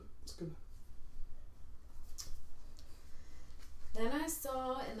good. Then I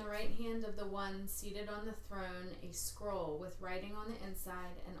saw in the right hand of the one seated on the throne a scroll with writing on the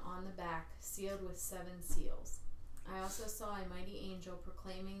inside and on the back, sealed with 7 seals. I also saw a mighty angel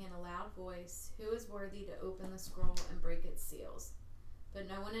proclaiming in a loud voice, "Who is worthy to open the scroll and break its seals?" But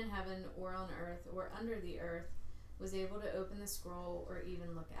no one in heaven or on earth or under the earth was able to open the scroll or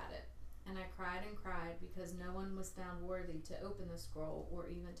even look at it. And I cried and cried because no one was found worthy to open the scroll or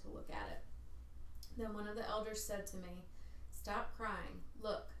even to look at it. Then one of the elders said to me, "Stop crying.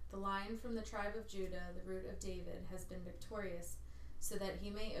 Look, the Lion from the tribe of Judah, the root of David, has been victorious, so that he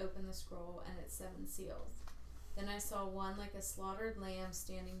may open the scroll and its 7 seals." Then I saw one like a slaughtered lamb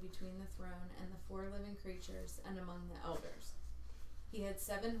standing between the throne and the 4 living creatures and among the elders. He had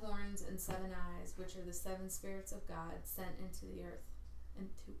 7 horns and 7 eyes, which are the 7 spirits of God sent into the earth,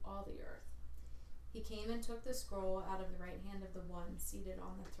 into all the earth. He came and took the scroll out of the right hand of the one seated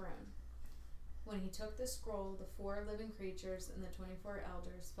on the throne. When he took the scroll, the 4 living creatures and the 24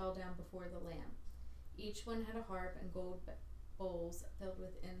 elders fell down before the Lamb. Each one had a harp and gold bowls filled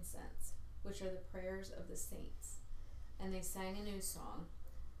with incense, which are the prayers of the saints. And they sang a new song.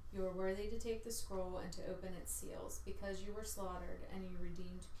 "You are worthy to take the scroll and to open its seals, because you were slaughtered and you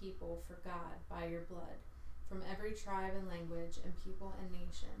redeemed people for God by your blood, from every tribe and language and people and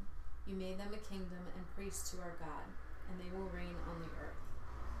nation. You made them a kingdom and priests to our God, and they will reign on the earth."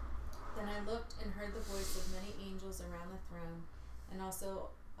 Then I looked and heard the voice of many angels around the throne, and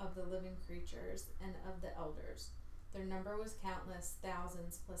also of the living creatures and of the elders. Their number was countless,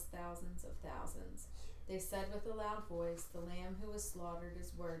 thousands plus thousands of thousands. They said with a loud voice, "The Lamb who was slaughtered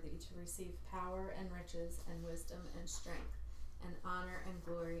is worthy to receive power and riches and wisdom and strength and honor and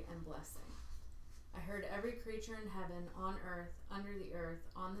glory and blessing." I heard every creature in heaven, on earth, under the earth,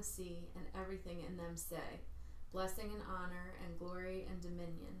 on the sea, and everything in them say, "Blessing and honor and glory and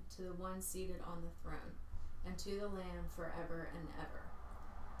dominion to the one seated on the throne, and to the Lamb forever and ever."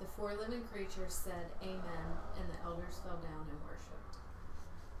 The 4 living creatures said, "Amen," and the elders fell down and worshipped.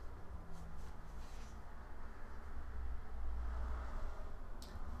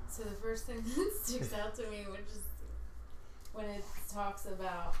 So the first thing that sticks out to me, which is when it talks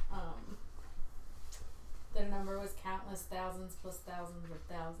about their number was countless, thousands plus thousands of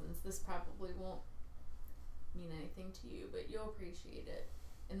thousands. This probably won't mean anything to you, but you'll appreciate it.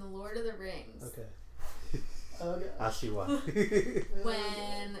 In the Lord of the Rings. Okay. Okay. I see why.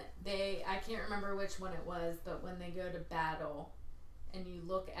 When I can't remember which one it was, but when they go to battle and you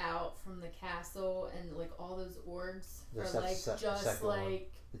look out from the castle and like all those orcs are like just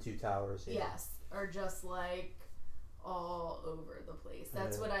like the 2 towers. Yeah. Yes, are just like all over the place.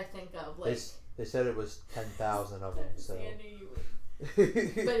 That's what I think of. Like they said it was 10,000 of them. So. I knew you would.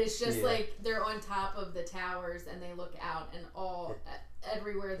 But it's just like they're on top of the towers and they look out and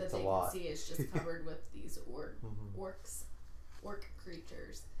everywhere that they can see is just covered with these orc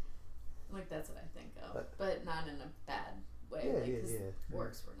creatures. Like that's what I think of, but not in a bad way.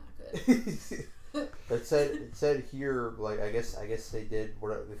 Orcs were not good. It said here, like I guess they did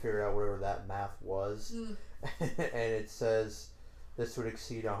whatever, they figured out whatever that math was, and it says this would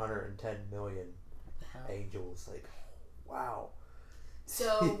exceed 110 million angels. Like, wow.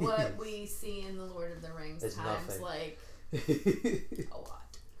 So what we see in the Lord of the Rings it's times nothing. like a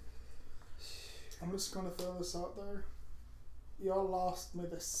lot. I'm just gonna throw this out there. Y'all lost me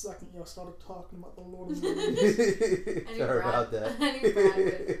the second y'all started talking about the Lord of the Rings. Sorry about that. I knew Brad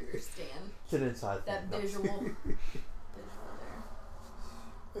would understand. It's an inside that thing. visual there.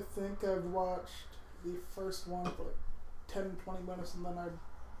 I think I've watched the first one for like 10-20 minutes and then I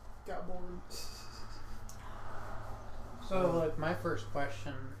got bored. So, like, my first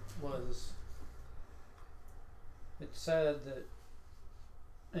question was, it said that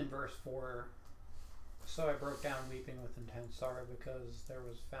in verse 4, "So I broke down weeping with intense sorrow because there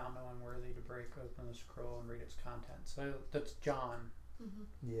was found no one worthy to break open the scroll and read its contents." So that's John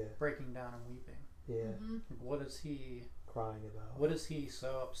breaking down and weeping. Yeah. What is he crying about? What is he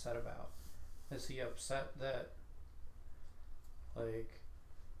so upset about? Is he upset that, like,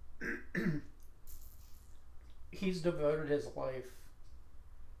 he's devoted his life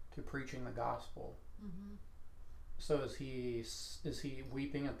to preaching the gospel? So is he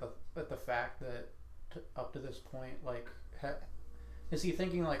weeping at the fact that up to this point, like, is he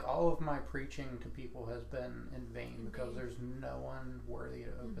thinking like all of my preaching to people has been in vain because there's no one worthy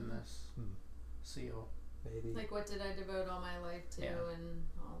to open this seal? Maybe. Like, what did I devote all my life to and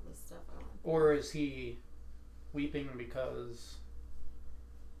all this stuff I went through? Or is he weeping because,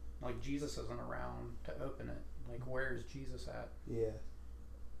 like, Jesus isn't around to open it? Like, where is Jesus at? Yeah.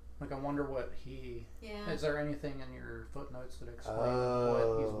 Like, I wonder what he... Yeah. Is there anything in your footnotes that explain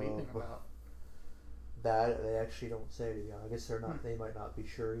what he's weeping about? That they actually don't say. To be honest, I guess they're not. They might not be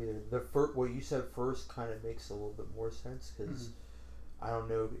sure either. What you said first kind of makes a little bit more sense because I don't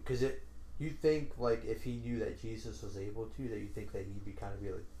know because you'd think like if he knew that Jesus was able to, that you think that he'd be kind of be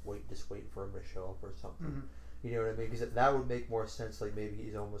like just waiting for him to show up or something. You know what I mean? Because that would make more sense. Like maybe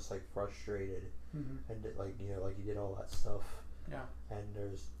he's almost like frustrated and like like he did all that stuff. Yeah. And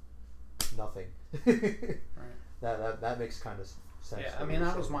there's nothing. Right. That makes kind of sense. Yeah, I mean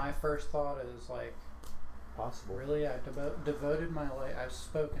that was my first thought is like. Possible. Really, I devoted my life. I've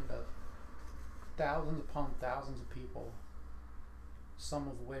spoken to thousands upon thousands of people, some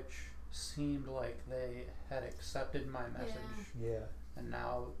of which seemed like they had accepted my message. Yeah. And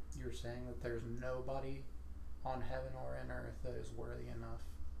now you're saying that there's nobody on heaven or in earth that is worthy enough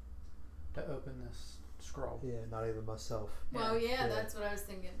to open this scroll. Yeah, not even myself. Well, yeah, that's what I was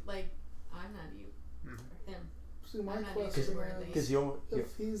thinking. Like, I'm not you. Him. See, my I'm not question even worthy. Because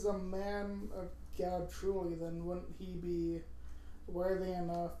if he's a man of God truly, then wouldn't he be worthy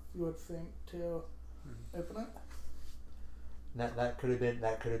enough, you would think, to open it? That could have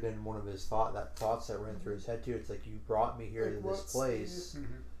been one of his thoughts that ran through his head too. It's like you brought me here Like, to this place,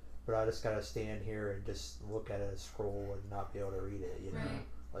 but I just gotta stand here and just look at a scroll and not be able to read it. You know,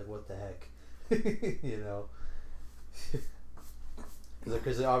 like what the heck, you know?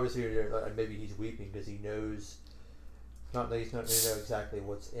 Because obviously maybe he's weeping because he knows. Not that he's not going to know exactly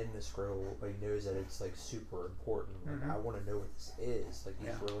what's in the scroll, but he knows that it's like super important. Like I want to know what this is. Like he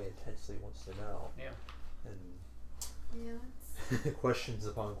really intensely wants to know. Yeah. Yeah. Questions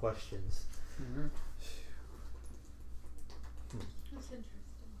upon questions. That's interesting.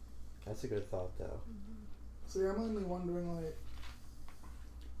 That's a good thought, though. See, I'm only wondering, like,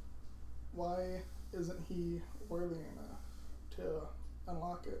 why isn't he worthy enough to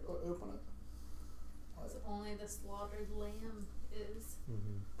unlock it or open it? Because only the slaughtered lamb is.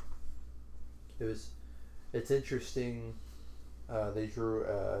 It's interesting. They drew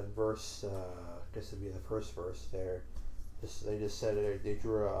in verse. I guess it'd be the first verse there. They just said they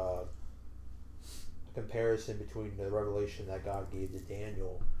drew a comparison between the revelation that God gave to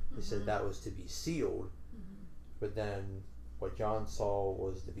Daniel. They said that was to be sealed, but then what John saw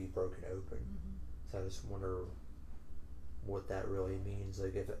was to be broken open. So I just wonder what that really means.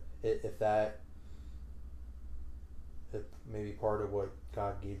 Like if maybe part of what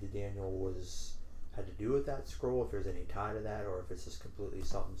God gave to Daniel had to do with that scroll, if there's any tie to that, or if it's just completely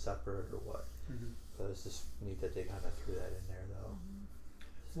something separate or what. So it's just neat that they kind of threw that in there, though.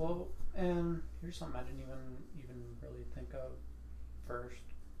 Well, and here's something I didn't even really think of first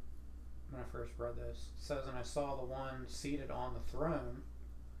when I first read this. It says, and I saw the one seated on the throne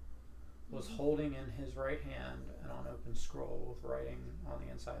was holding in his right hand an unopened scroll with writing on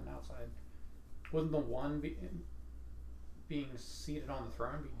the inside and outside. Wouldn't the one being seated on the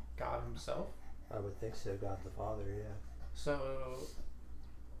throne be God himself? I would think so, God the Father, yeah. So,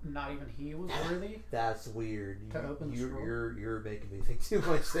 not even he was worthy? That's weird. To open the scroll? You're making me think too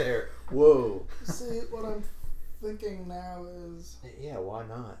much there. Whoa. See, what I'm thinking now is... Yeah, why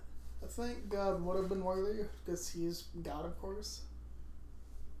not? I think God would have been worthy, because he's God, of course.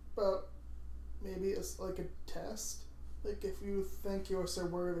 But maybe it's like a test. Like, if you think you're so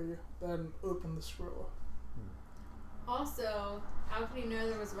worthy, then open the scroll. Also, how could he know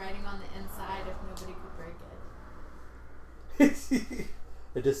there was writing on the inside if nobody could break it?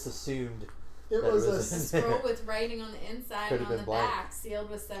 They just assumed it was a scroll with writing on the inside and on the back, sealed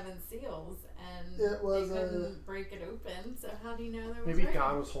with 7 seals, and they couldn't break it open. So how do you know there was maybe writing?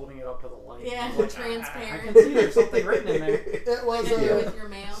 God was holding it up to the light. Yeah, like, transparent. I can see there's something written in there. It was with your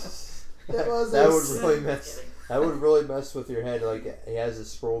mail. That would really mess with your head. Like he has a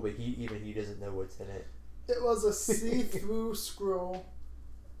scroll, but he doesn't know what's in it. It was a see-through scroll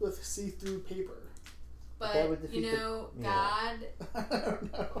with see-through paper. But, God, in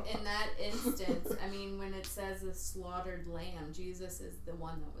that instance, I mean, when it says the slaughtered lamb, Jesus is the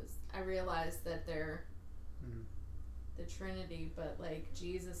one that was... I realized that they're the Trinity, but, like,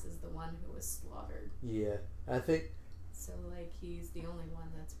 Jesus is the one who was slaughtered. Yeah, I think... So, like, he's the only one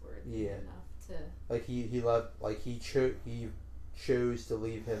that's worthy enough to... Like, he left... Like, he chose to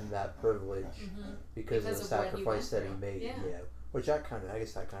leave him that privilege because of the sacrifice that he made. Yeah. Which I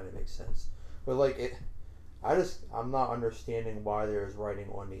guess that kind of makes sense. But like I'm not understanding why there's writing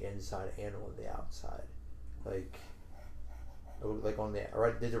on the inside and on the outside. Like on the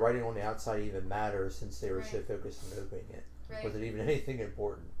did the writing on the outside even matter since they were so focused on opening it? Right. Was it even anything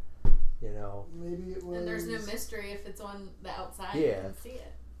important? You know. Maybe it was. And there's no mystery if it's on the outside. Yeah. You can see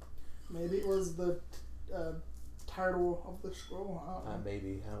it. Maybe it was the title of the scroll. I don't know.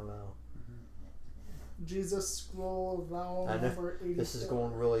 Maybe, I don't know. Jesus scroll volume number 84. This is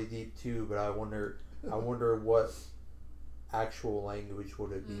going really deep too, but I wonder I wonder what actual language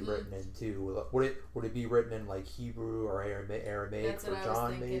would it be written in too? Would it be written in like Hebrew or Aramaic That's for what I was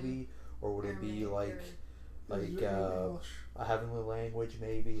John thinking. maybe, or would it be Aramaic like English. a heavenly language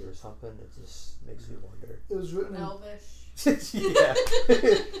maybe or something? It just makes me wonder. It was written in Elvish. Yeah,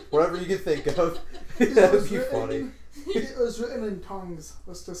 whatever you can think of. It That would was be written- funny. It was written in tongues.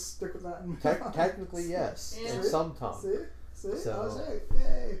 Let's just stick with that. Technically, yes, Yeah. in some tongue. See? So- I was right.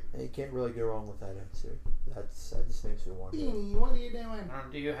 Yay. And you can't really go wrong with that answer. That just makes me wonder. Beanie, what are you doing?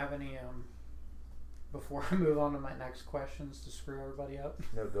 Do you have any before I move on to my next questions to screw everybody up?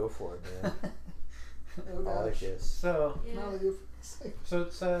 No, go for it, man. Oh, I like gosh. this. So Yeah. Now you've say. So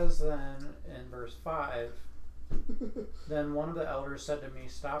it says then in verse 5, then one of the elders said to me,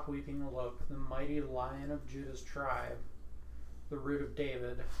 stop weeping, look, the mighty Lion of Judah's tribe, the root of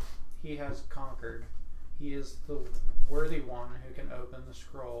David, he has conquered. He is the worthy one who can open the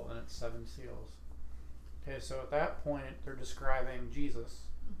scroll and its 7 seals. Okay, so at that point, they're describing Jesus,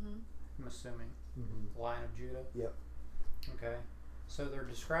 I'm assuming, Mm-hmm. the Lion of Judah. Yep. Okay, so they're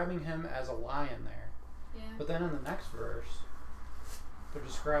describing him as a lion there. Yeah. But then in the next verse, they're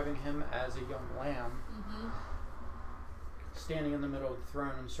describing him as a young lamb standing in the middle of the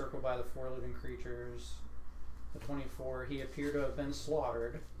throne encircled by the 4 living creatures. The 24, he appeared to have been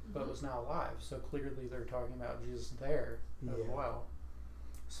slaughtered, but was now alive. So clearly they're talking about Jesus there as Yeah. well.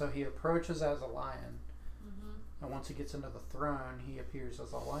 So he approaches as a lion, and once he gets into the throne, he appears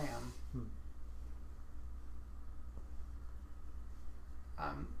as a lamb.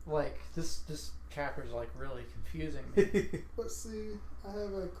 Like this chapter is like really confusing me. But see, I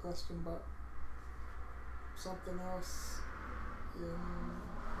have a question about something else in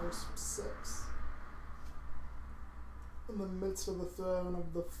verse 6. In the midst of the throne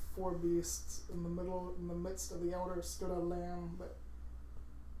of the 4 beasts, in the midst of the elders stood a lamb that,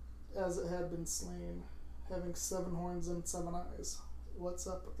 as it had been slain, having 7 horns and 7 eyes. What's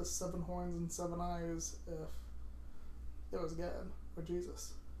up with the 7 horns and 7 eyes if it was God or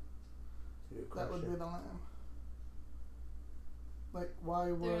Jesus? That would be the lamb. Like, why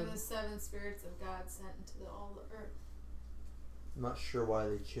They're would... the 7 spirits of God sent into all the earth. I'm not sure why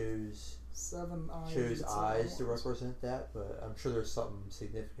they chose 7 eyes. chose and 7 eyes to horns. represent that, but I'm sure there's something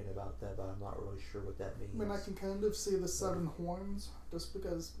significant about that, but I'm not really sure what that means. I mean, I can kind of see the 7 horns, just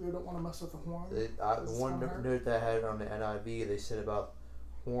because we don't want to mess with the horn. The It's one kinda hard. note that I had on the NIV, they said about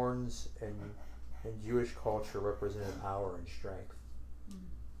horns and in Jewish culture represented power and strength.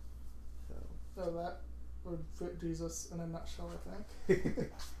 So So that would fit Jesus in a nutshell, I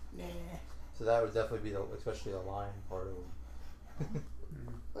think. Nah. So that would definitely be especially the lion part of him.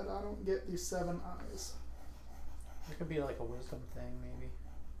 But I don't get these 7 eyes. It could be like a wisdom thing, maybe.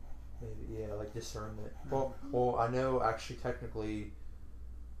 Maybe, yeah, like discernment. Well, I know actually technically,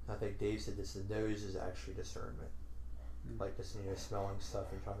 I think Dave said this, the nose is actually discernment. Like just, smelling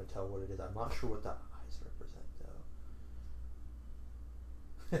stuff and trying to tell what it is. I'm not sure what the eyes represent though.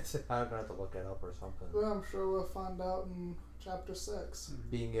 I'm gonna have to look it up or something. Well, I'm sure we'll find out in chapter 6.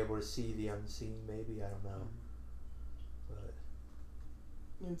 Being able to see the unseen, maybe, I don't know. But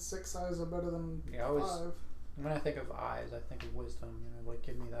I mean, 6 eyes are better than Yeah, I 5. always- When I think of eyes, I think of wisdom. Like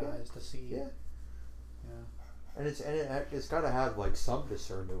give me the eyes to see. yeah. Yeah. And it's got to have like some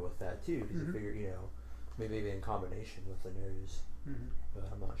discernment with that too, because Mhm. you figure, maybe in combination with the nose, but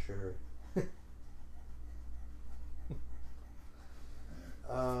I'm not sure.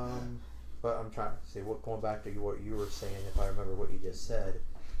 But I'm trying to see going back to what you were saying, if I remember what you just said.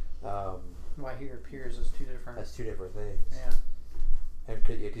 Why he appears as 2 different. That's 2 different things. Yeah. And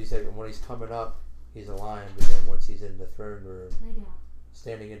cause you said when he's coming up, he's a lion, but then once he's in the throne room, Lay down.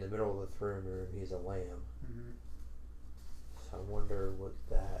 standing in the middle of the throne room, he's a lamb. Mm-hmm. So I wonder what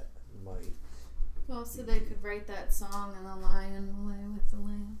that might. Well, so they could write that song and the lion will lay with the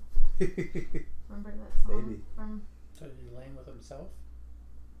lamb. Remember that song? Maybe. From So is he laying with himself?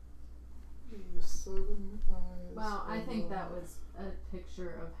 The 7 eyes. Well, I of think the- that was a picture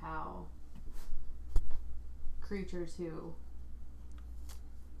of how creatures who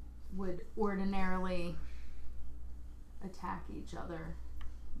would ordinarily attack each other,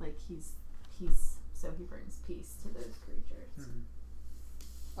 like he's peace, so he brings peace to those creatures.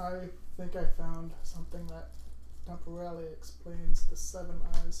 Mm-hmm. I think I found something that temporarily explains the 7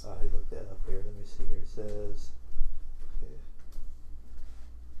 eyes. He looked that up here. Let me see here. It says. Okay.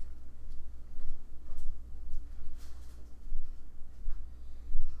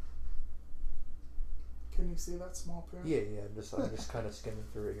 Can you see that small print? Yeah. I'm just kind of skimming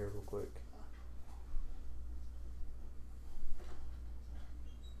through it here real quick.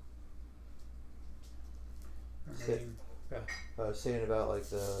 I'm Sit. reading, saying about like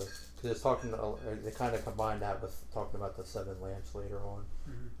because it's talking, they kind of combine that with talking about the 7 lamps later on.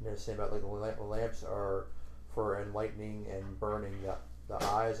 Mm-hmm. And they're saying about like the lamps are for enlightening and burning. The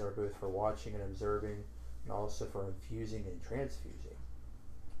eyes are both for watching and observing, and also for infusing and transfusing.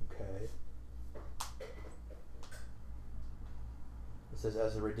 Okay. It says,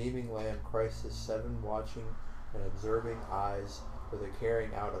 as a redeeming lamp, Christ is 7 watching and observing eyes for the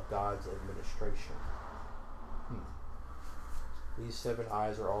carrying out of God's administration. These 7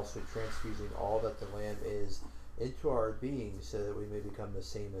 eyes are also transfusing all that the Lamb is into our being, so that we may become the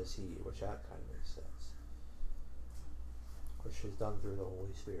same as He, which that kind of makes sense. Which is done through the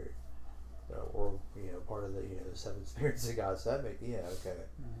Holy Spirit, or part of the the 7 spirits of God. So that makes okay.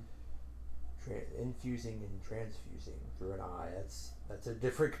 Mm-hmm. Infusing and transfusing through an eye. That's a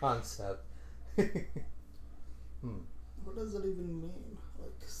different concept. What does it even mean?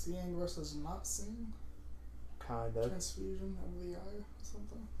 Like seeing versus not seeing? Kind of. Transfusion of the eye or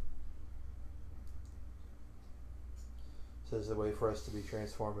something? Says the way for us to be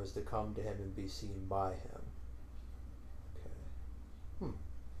transformed is to come to Him and be seen by Him. Okay.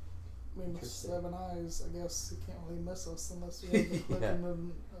 I mean, with 7 eyes, I guess you can't really miss us unless you have the click,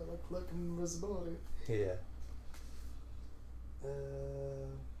 click and invisibility. Yeah.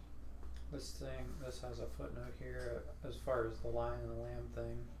 This has a footnote here as far as the lion and the lamb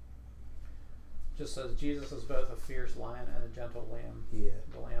thing. Just says Jesus is both a fierce lion and a gentle lamb. Yeah.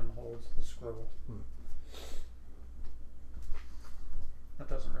 The lamb holds the scroll. That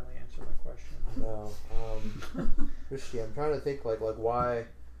doesn't really answer my question. No. I'm trying to think like why.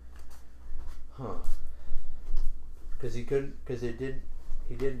 Because he didn't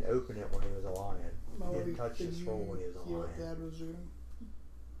open it when he was a lion. He didn't touch the scroll when he was a lion. What Dad was reading?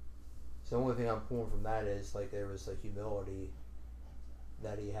 So the only thing I'm pulling from that is like there was a humility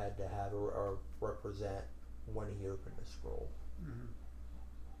that he had to have or represent when he opened the scroll. Mm-hmm.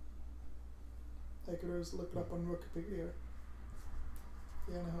 I could always look it up on Wikipedia.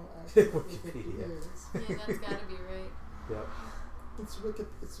 You know how accurate Wikipedia is. Yeah, that's gotta be right. Yep. It's Wiki.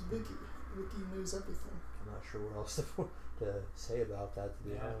 Wiki knows everything. I'm not sure what else to say about that, to be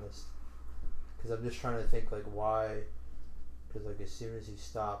Yeah. honest. Because I'm just trying to think like why. Because like as soon as he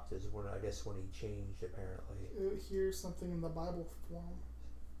stopped is when when he changed apparently. Here's something in the Bible form.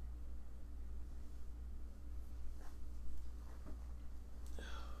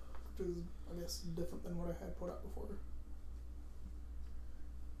 Which is, I guess, different than what I had put out before.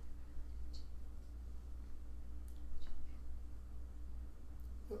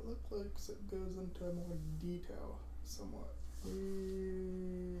 It looked like it goes into more detail somewhat.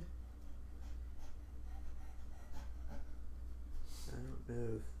 I don't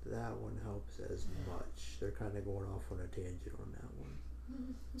know if that one helps as much. They're kind of going off on a tangent on that one.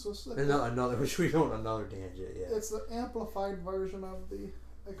 So it's like Another, which we don't another tangent. Yeah. it's the amplified version of the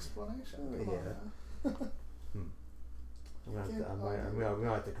explanation. Come on now. I'm gonna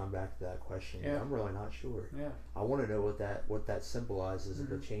have to come back to that question. Yeah. I'm really not sure. Yeah. I want to know what that symbolizes of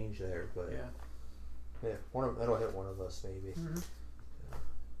the change there, but Yeah. that'll hit one of us maybe.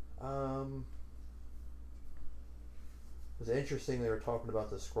 Mm-hmm. It was interesting they were talking about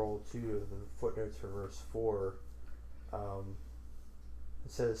the scroll too. The footnotes for verse 4.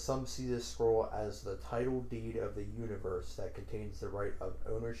 It says some see this scroll as the title deed of the universe that contains the right of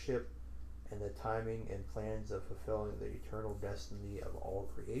ownership and the timing and plans of fulfilling the eternal destiny of all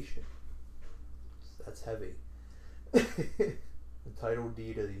creation. That's heavy. The title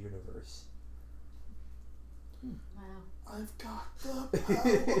deed of the universe. Wow. I've got the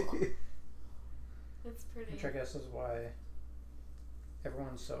power. That's pretty. Which I guess is why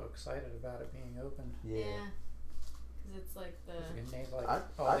everyone's so excited about it being opened. Yeah. Because it's like the. You can name like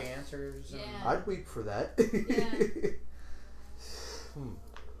all the answers. Yeah. And I'd weep for that. Yeah.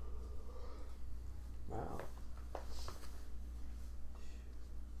 Wow.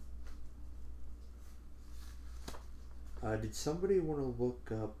 Did somebody want to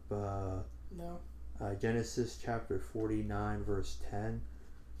look up No. Genesis chapter 49 verse 10?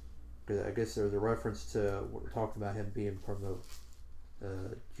 Because I guess there's a reference to what we're talking about him being from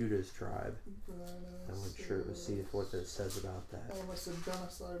the Judah's tribe. I wasn't sure to see if what it says about that. I almost said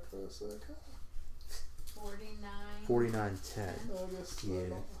genocide for a sec. 49. 49:10. I guess Yeah. I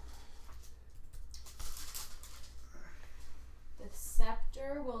don't. The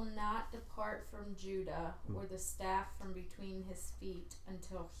scepter will not depart from Judah, or the staff from between his feet,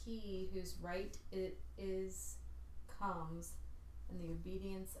 until he whose right it is comes, and the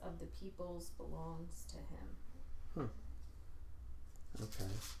obedience of the peoples belongs to him.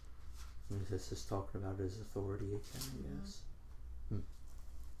 Okay. And this is talking about his authority again, I guess.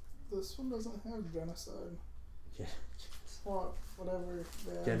 This one doesn't have genocide. Genocide. what? Whatever.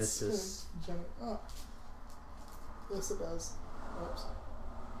 The Genesis. Oh. Yes, it does.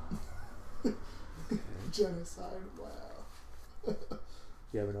 Oops. Genocide. Wow.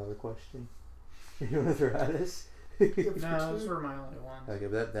 You have another question? You want to throw at us? No, those were my only ones. Okay,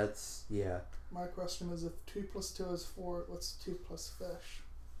 but that's yeah. My question is, if 2 + 2 is 4, what's 2 + fish?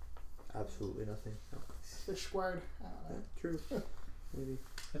 Absolutely nothing. No. Fish squared. I don't know. True. Maybe.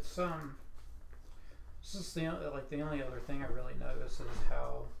 It's this is the only other thing I really notice is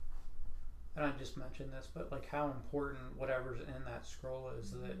how, and I just mentioned this, but like how important whatever's in that scroll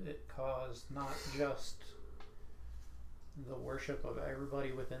is, that it caused not just the worship of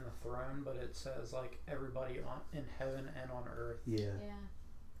everybody within the throne, but it says like everybody in heaven and on earth. Yeah.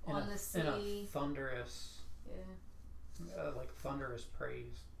 Yeah. On the sea. In a thunderous, Yeah. like thunderous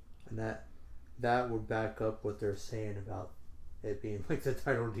praise. And that would back up what they're saying about it being like the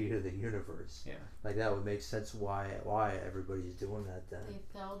title deed of the universe. Yeah. Like that would make sense why everybody's doing that then. They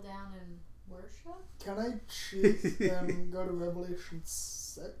fell down in worship? Can I cheat and go to Revelation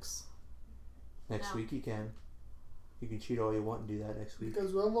 6? Next No. week you can. You can cheat all you want and do that next week.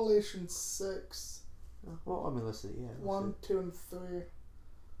 Because Revelation 6, Well, I mean, let's see. Yeah. 1, 2, and 3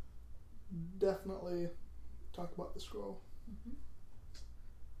 definitely talk about the scroll.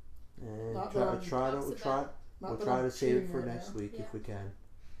 And Not try that I'm- we'll that try I'm to save it cheating for right next now. week if we can.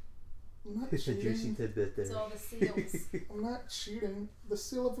 I'm not It's a juicy cheating. tidbit there. It's all the seals. I'm not cheating. The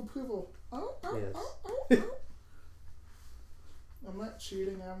seal of approval. Yes. I'm not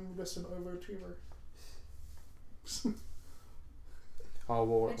cheating. I'm just an overachiever. Oh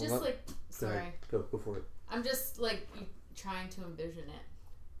well. I just like, Go sorry. ahead. Go for it. I'm just like trying to envision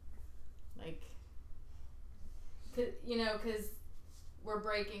it. Like, because we're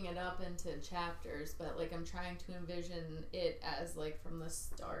breaking it up into chapters, but like I'm trying to envision it as like from the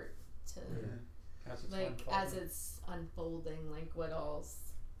start to As it's like unfolding. as it's unfolding, like what all's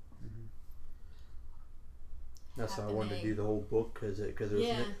That's why I wanted to happening. do the whole book because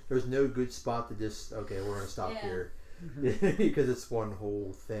Yeah. there's no good spot to just we're gonna stop Yeah. here Mhm. because it's one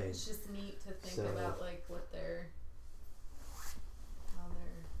whole thing. It's just neat to think So- about like how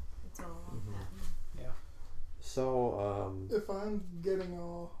it's all Mhm. happening. So If I'm getting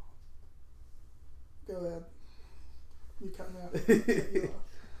all, go ahead. You cut me off. Cut you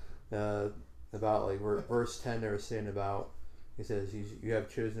off. about like verse 10 they were saying about, he says, you have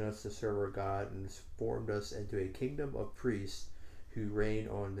chosen us to serve our God and formed us into a kingdom of priests who reign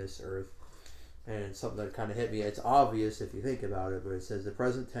on this earth. And it's something that kind of hit me. It's obvious if you think about it, but it says the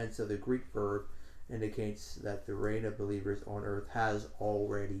present tense of the Greek verb indicates that the reign of believers on earth has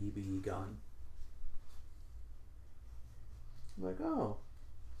already begun. I'm like, oh,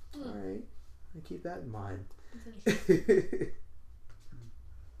 alright. I keep that in mind. It's interesting.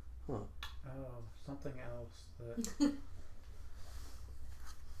 Oh, something else that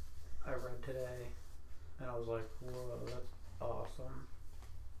I read today, and I was like, whoa, that's awesome.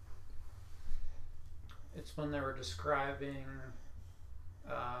 It's when they were describing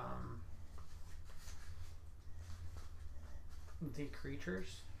the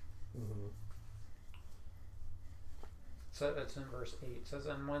creatures. Mm-hmm. So it's in verse 8. It says,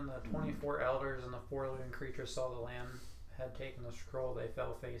 and when the 24 elders and the 4 living creatures saw the Lamb had taken the scroll, they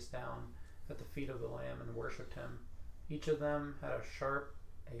fell face down at the feet of the Lamb and worshipped him. Each of them had a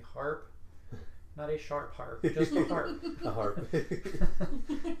harp, not a sharp harp, just a harp. A harp.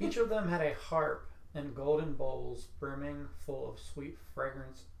 Each of them had a harp and golden bowls brimming full of sweet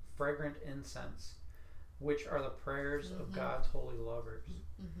fragrant incense, which are the prayers of God's holy lovers.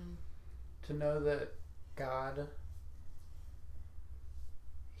 Mm-hmm. To know that God,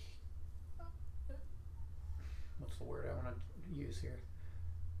 what's the word I want to use here?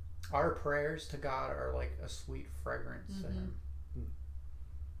 Our prayers to God are like a sweet fragrance to Him.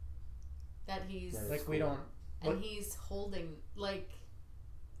 That he's That is Like cool. we don't. and he's holding, like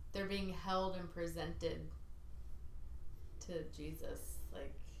they're being held and presented to Jesus.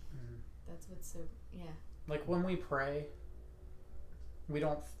 Like that's what's so Like when we pray, we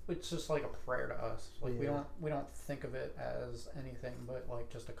don't. It's just like a prayer to us. Like we don't think of it as anything but like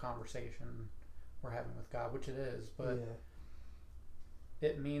just a conversation we're having with God, which it is. But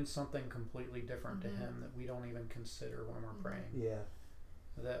it means something completely different to Him that we don't even consider when we're praying. Yeah.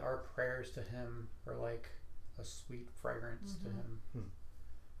 That our prayers to Him are like a sweet fragrance to Him.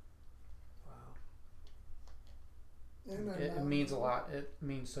 Wow. And It means a lot. It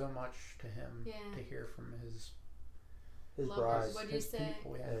means so much to Him Yeah. to hear from His His Lovers. bride. What do you His say?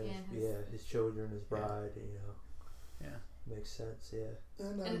 people. His children, his bride, Yeah. Makes sense, yeah.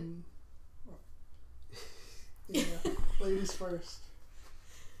 And yeah, ladies first.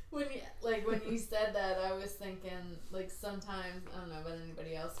 When you said that, I was thinking, like, sometimes, I don't know about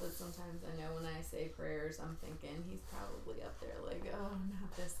anybody else, but sometimes I know when I say prayers, I'm thinking he's probably up there like, oh,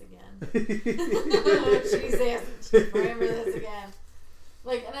 not this again. Jesus, she's praying for this again.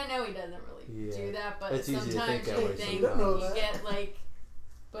 Like, and I know he doesn't really do that, but it's sometimes you think sometimes. you get, like,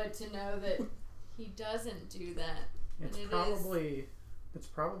 but to know that he doesn't do that. It's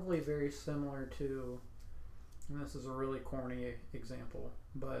probably very similar to, and this is a really corny example,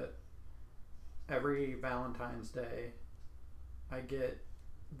 but every Valentine's Day I get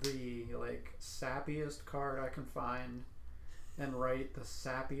the like sappiest card I can find and write the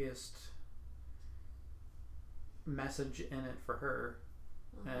sappiest message in it for her,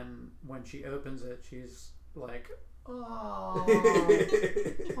 and when she opens it she's like, oh,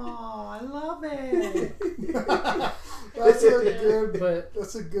 I love it. That's a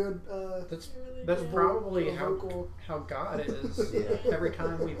good. That's That's probably vocal. how God is. Yeah. Every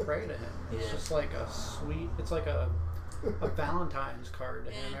time we pray to Him, it's Yeah. just like a sweet. It's like a Valentine's card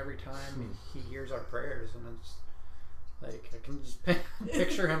to Him every time He hears our prayers, and it's like I can just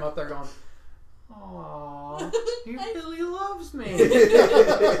picture Him up there going, "Aw, He really loves me." I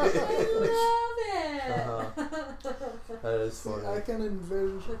love it. That is funny. I can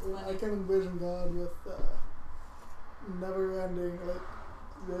envision God with never-ending like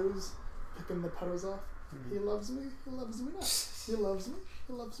rose picking the petals off. He loves me. He loves me not. He loves me.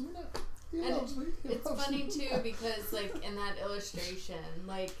 He loves me not. He And loves me. He It's loves funny me too not. because like in that illustration,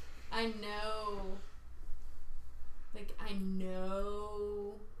 like I know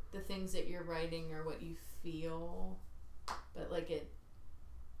the things that you're writing or what you feel, but like it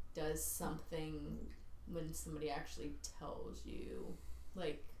does something when somebody actually tells you,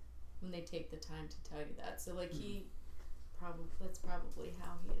 like when they take the time to tell you that. So like that's probably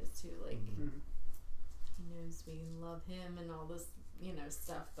how he is too. Like he knows we love him and all this,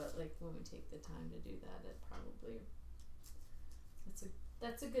 stuff. But like when we take the time to do that, it probably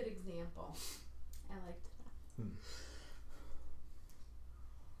that's a good example. I liked that.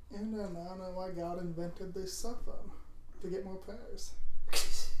 And I don't know why God invented this cell phone to get more prayers.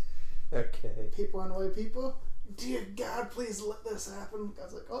 Okay. People annoy people. Dear God, please let this happen.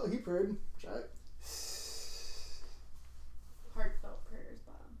 God's like, oh, he prayed. Try it. Heartfelt prayers,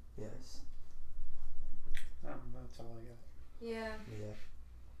 Bob. Yes. That's all I got. Yeah. Yeah.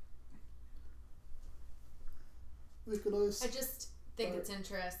 We could always. I just think it's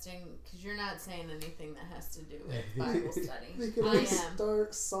interesting because you're not saying anything that has to do with Bible study. We could I always am.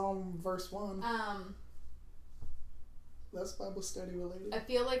 start Psalm verse 1. Um, That's Bible study related. I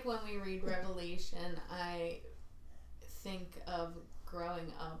feel like when we read Revelation, I think of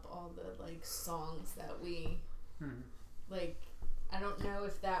growing up, all the like songs that we like. I don't know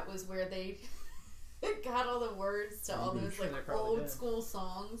if that was where they got all the words to all those Sure, they like probably old did. school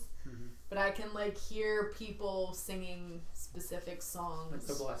songs. But I can like hear people singing specific songs, Like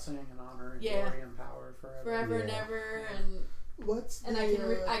the blessing and honor and Yeah. glory and power forever. forever and Yeah. ever, and What's And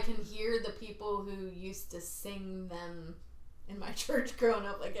the, I can hear the people who used to sing them in my church growing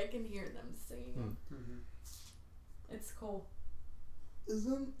up. Like I can hear them singing them. It's cool.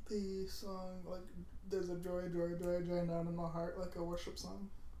 Isn't the song like there's a joy, joy, joy, joy down in my heart, like a worship song?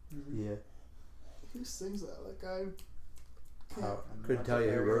 Yeah. Who sings that? Like I can't. Oh, couldn't tell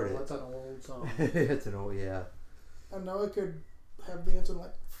you who wrote it. That's an old song. It's an old, yeah. I know I could have the answer in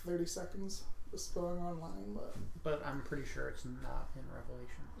like 30 seconds just going online, but But I'm pretty sure it's not in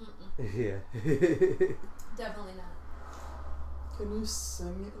Revelation. Mm-mm. Yeah. Definitely not. can you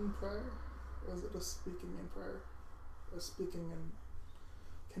sing it in prayer? Or is it just speaking in prayer? Or speaking in.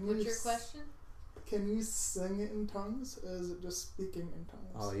 Can What's you your question? Can you sing it in tongues? Or is it just speaking in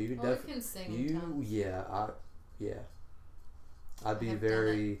tongues? Oh, you Well, we can sing in tongues. Yeah, I'd be have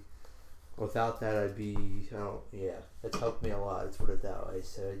very. Without that, I'd be. Yeah, it's helped me a lot. Let's put it that way.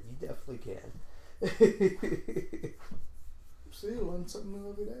 So you definitely can. See, you learn something new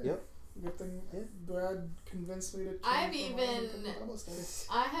every day. Yep. Good thing Yeah. Brad convinced me to. I've change my mind and come to Bible study.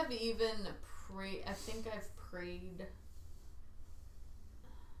 I have even prayed. I think I've prayed.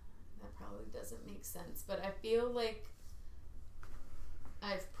 That probably doesn't make sense, but I feel like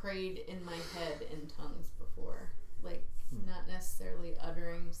I've prayed in my head in tongues before, like not necessarily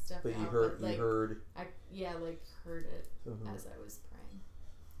uttering stuff But you out, heard. but like You heard. I like heard it Mhm. as I was praying.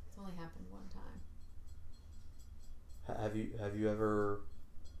 It's only happened one time. Have you ever?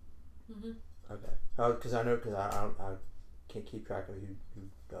 Mm-hmm. Okay. Because I can't keep track of who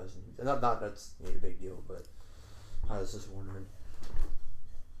does and not that's a big deal, but I was just wondering.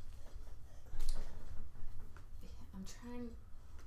 I'm trying.